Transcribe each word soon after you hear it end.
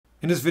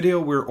In this video,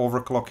 we're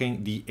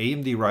overclocking the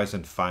AMD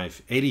Ryzen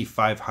 5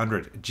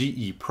 8500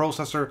 GE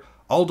processor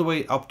all the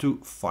way up to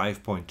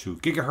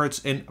 5.2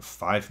 GHz in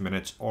 5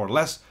 minutes or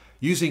less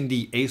using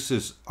the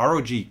ASUS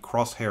ROG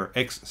Crosshair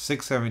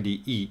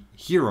X670E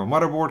Hero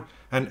motherboard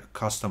and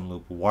custom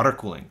loop water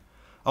cooling.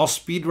 I'll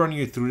speedrun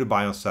you through the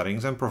BIOS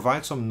settings and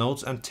provide some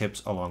notes and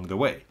tips along the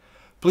way.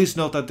 Please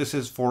note that this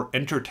is for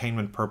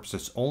entertainment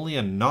purposes only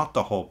and not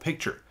the whole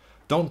picture.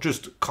 Don't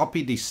just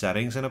copy these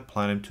settings and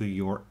apply them to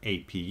your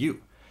APU.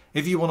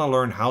 If you want to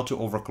learn how to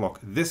overclock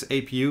this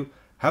APU,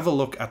 have a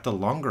look at the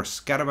longer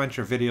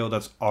SkatterBencher video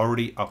that's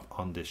already up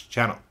on this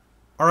channel.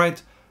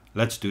 Alright,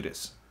 let's do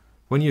this.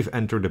 When you've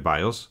entered the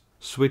BIOS,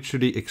 switch to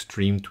the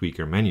Extreme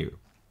Tweaker menu.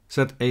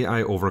 Set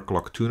AI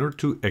Overclock Tuner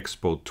to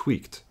Expo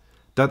Tweaked.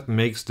 That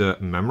makes the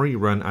memory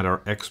run at our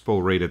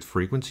Expo rated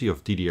frequency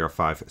of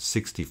DDR5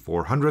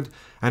 6400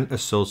 and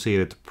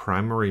associated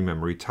primary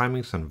memory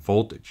timings and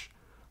voltage.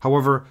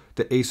 However,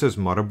 the ASUS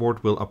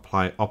motherboard will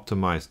apply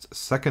optimized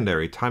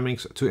secondary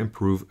timings to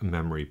improve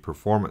memory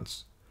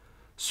performance.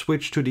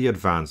 Switch to the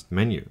Advanced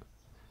menu.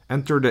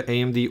 Enter the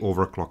AMD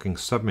Overclocking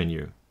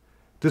submenu.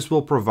 This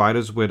will provide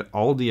us with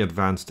all the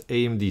advanced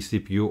AMD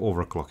CPU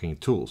overclocking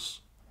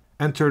tools.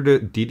 Enter the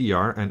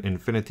DDR and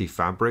Infinity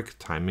Fabric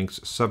timings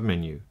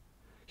submenu.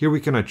 Here we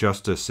can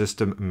adjust the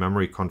system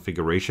memory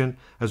configuration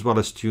as well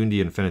as tune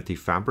the Infinity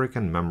Fabric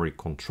and memory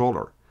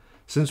controller.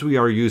 Since we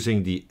are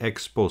using the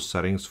Expo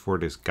settings for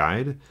this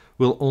guide,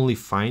 we'll only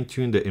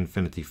fine-tune the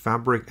Infinity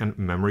Fabric and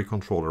memory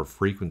controller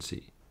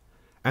frequency.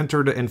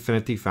 Enter the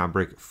Infinity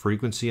Fabric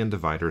frequency and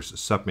dividers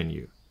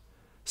submenu.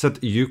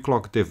 Set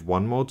uClock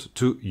div1 mode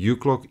to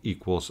uClock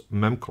equals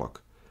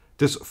memclock.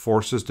 This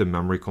forces the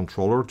memory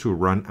controller to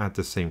run at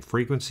the same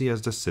frequency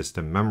as the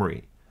system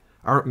memory.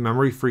 Our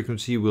memory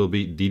frequency will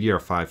be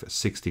DDR5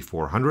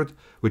 6400,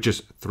 which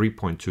is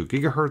 3.2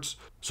 GHz,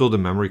 so the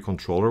memory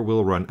controller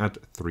will run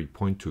at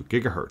 3.2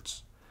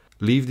 GHz.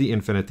 Leave the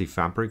Infinity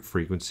Fabric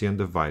frequency and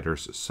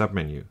dividers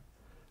submenu.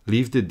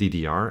 Leave the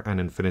DDR and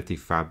Infinity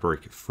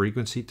Fabric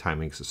frequency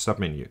timings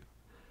submenu.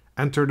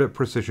 Enter the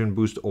Precision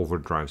Boost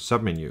Overdrive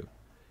submenu.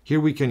 Here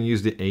we can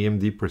use the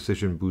AMD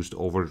Precision Boost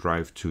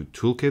Overdrive 2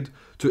 toolkit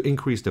to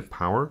increase the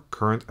power,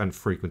 current and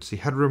frequency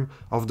headroom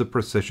of the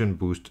Precision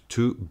Boost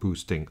 2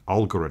 boosting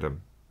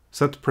algorithm.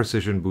 Set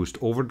Precision Boost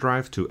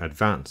Overdrive to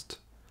Advanced.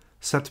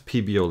 Set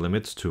PBO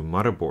limits to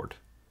motherboard.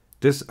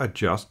 This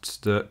adjusts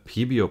the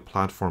PBO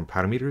platform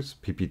parameters,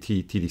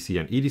 PPT, TDC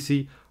and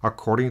EDC,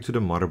 according to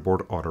the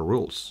motherboard auto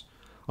rules.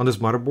 On this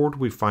motherboard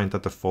we find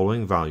that the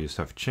following values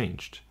have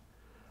changed.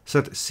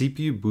 Set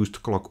CPU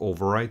boost clock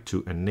override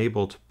to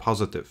enabled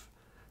positive.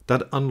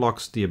 That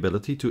unlocks the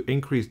ability to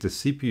increase the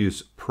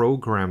CPU's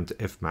programmed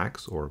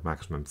Fmax or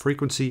maximum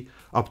frequency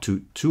up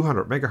to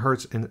 200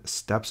 MHz in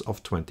steps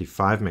of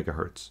 25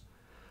 MHz.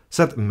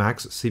 Set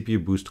max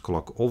CPU boost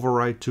clock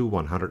override to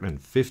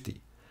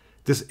 150.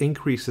 This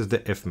increases the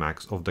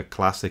Fmax of the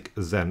classic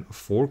Zen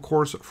 4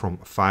 cores from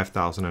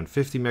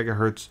 5050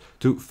 MHz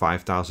to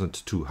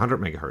 5200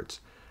 MHz.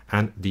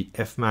 And the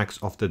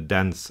Fmax of the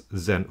dense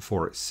Zen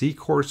 4C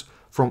cores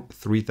from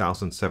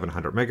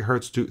 3700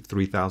 MHz to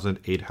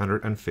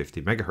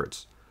 3850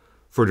 MHz.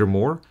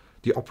 Furthermore,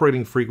 the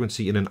operating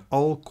frequency in an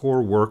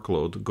all-core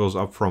workload goes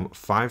up from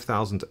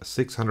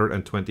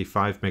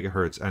 5625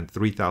 MHz and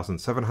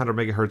 3700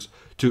 MHz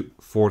to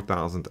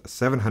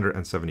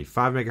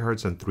 4775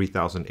 MHz and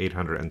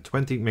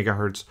 3820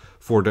 MHz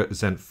for the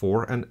Zen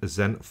 4 and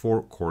Zen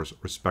 4 cores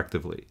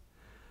respectively.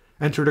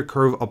 Enter the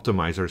Curve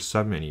Optimizer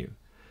submenu.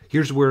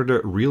 Here's where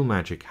the real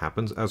magic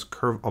happens, as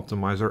Curve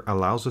Optimizer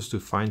allows us to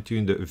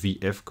fine-tune the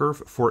VF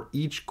curve for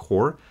each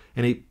core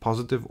in a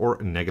positive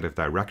or negative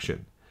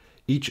direction.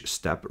 Each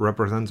step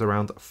represents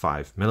around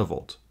 5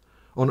 mV.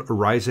 On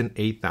Ryzen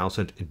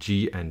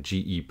 8000G and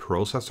GE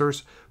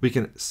processors, we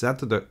can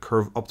set the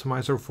Curve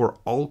Optimizer for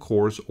all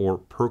cores or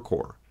per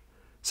core.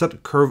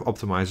 Set Curve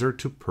Optimizer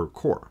to per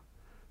core.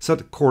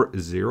 Set Core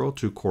 0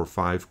 to Core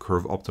 5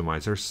 Curve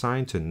Optimizer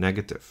sign to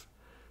negative.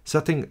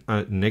 Setting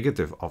a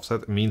negative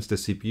offset means the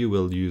CPU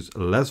will use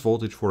less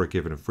voltage for a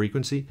given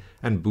frequency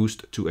and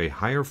boost to a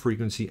higher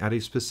frequency at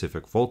a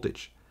specific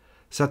voltage.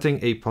 Setting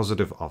a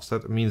positive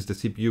offset means the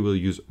CPU will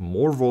use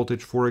more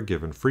voltage for a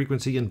given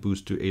frequency and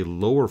boost to a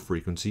lower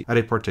frequency at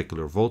a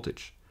particular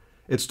voltage.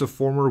 It's the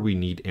former we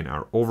need in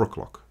our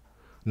overclock.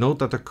 Note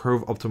that the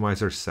Curve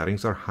Optimizer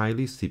settings are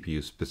highly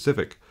CPU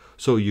specific,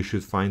 so you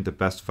should find the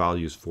best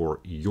values for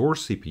your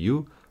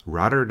CPU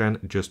rather than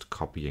just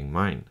copying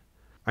mine.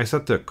 I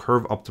set the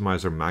Curve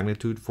Optimizer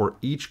magnitude for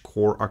each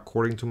core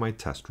according to my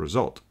test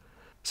result.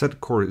 Set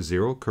Core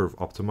 0 Curve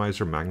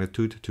Optimizer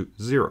magnitude to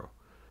 0.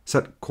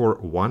 Set Core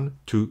 1,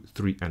 2,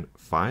 3, and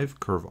 5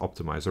 Curve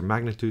Optimizer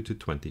magnitude to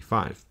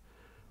 25.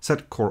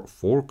 Set Core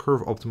 4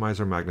 Curve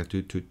Optimizer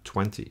magnitude to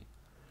 20.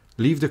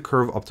 Leave the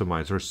Curve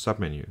Optimizer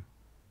submenu.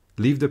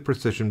 Leave the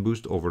Precision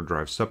Boost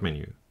Overdrive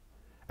submenu.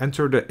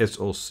 Enter the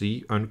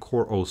SoC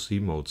Uncore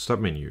OC mode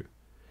submenu.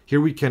 Here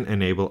we can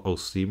enable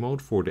OC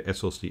mode for the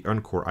SoC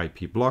Uncore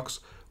IP blocks,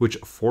 which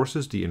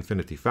forces the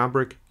Infinity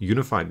Fabric,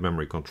 Unified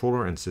Memory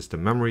Controller and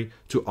System Memory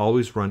to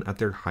always run at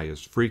their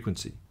highest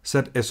frequency.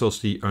 Set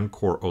SoC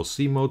Uncore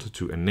OC mode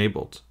to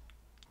enabled.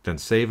 Then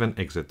save and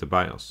exit the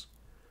BIOS.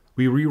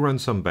 We rerun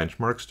some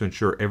benchmarks to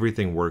ensure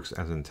everything works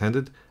as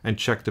intended and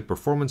check the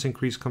performance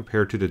increase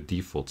compared to the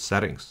default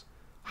settings.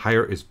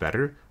 Higher is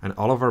better and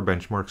all of our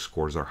benchmark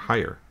scores are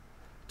higher.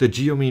 The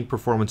geomean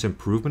performance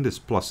improvement is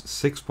plus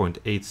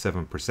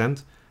 6.87%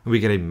 and we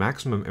get a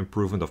maximum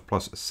improvement of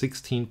plus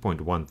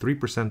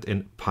 16.13%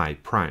 in Pi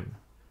Prime.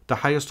 The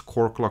highest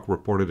core clock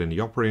reported in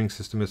the operating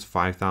system is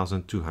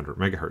 5200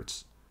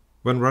 MHz.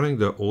 When running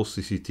the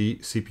OCCT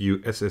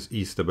CPU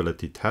SSE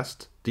stability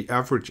test, the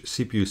average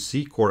CPU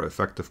C-core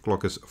effective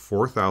clock is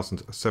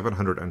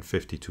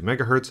 4752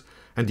 MHz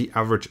and the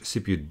average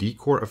CPU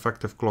D-core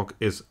effective clock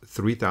is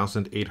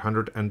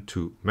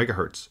 3802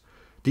 MHz.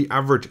 The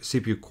average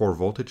CPU core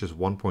voltage is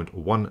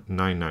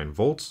 1.199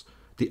 volts,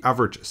 the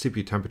average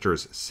CPU temperature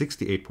is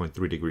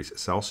 68.3 degrees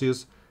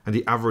Celsius, and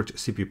the average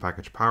CPU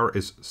package power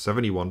is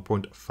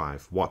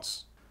 71.5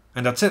 watts.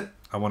 And that's it.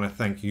 I want to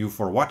thank you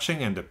for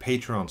watching and the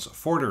Patreons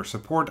for their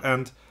support,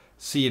 and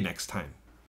see you next time.